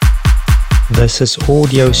This is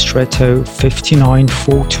Audio Stretto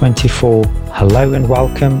 59424. Hello and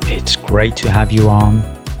welcome, it's great to have you on.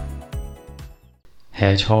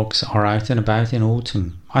 Hedgehogs are out and about in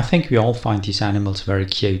autumn. I think we all find these animals very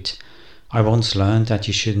cute. I once learned that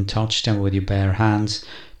you shouldn't touch them with your bare hands,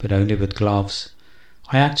 but only with gloves.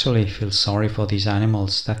 I actually feel sorry for these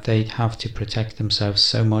animals that they have to protect themselves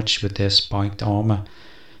so much with their spiked armor.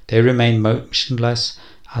 They remain motionless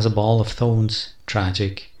as a ball of thorns.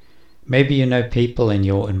 Tragic. Maybe you know people in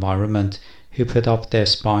your environment who put up their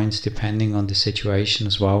spines depending on the situation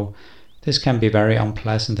as well. This can be very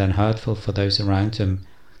unpleasant and hurtful for those around them.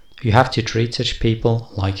 You have to treat such people,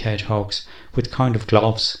 like hedgehogs, with kind of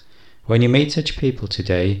gloves. When you meet such people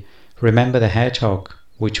today, remember the hedgehog,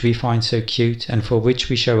 which we find so cute and for which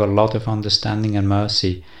we show a lot of understanding and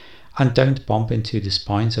mercy, and don't bump into the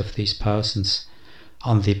spines of these persons.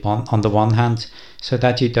 On the one hand, so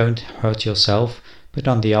that you don't hurt yourself, but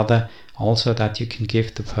on the other, also that you can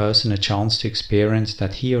give the person a chance to experience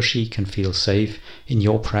that he or she can feel safe in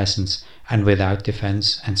your presence and without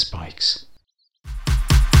defense and spikes.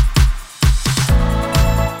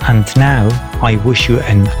 And now, I wish you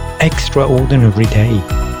an extraordinary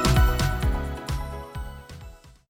day.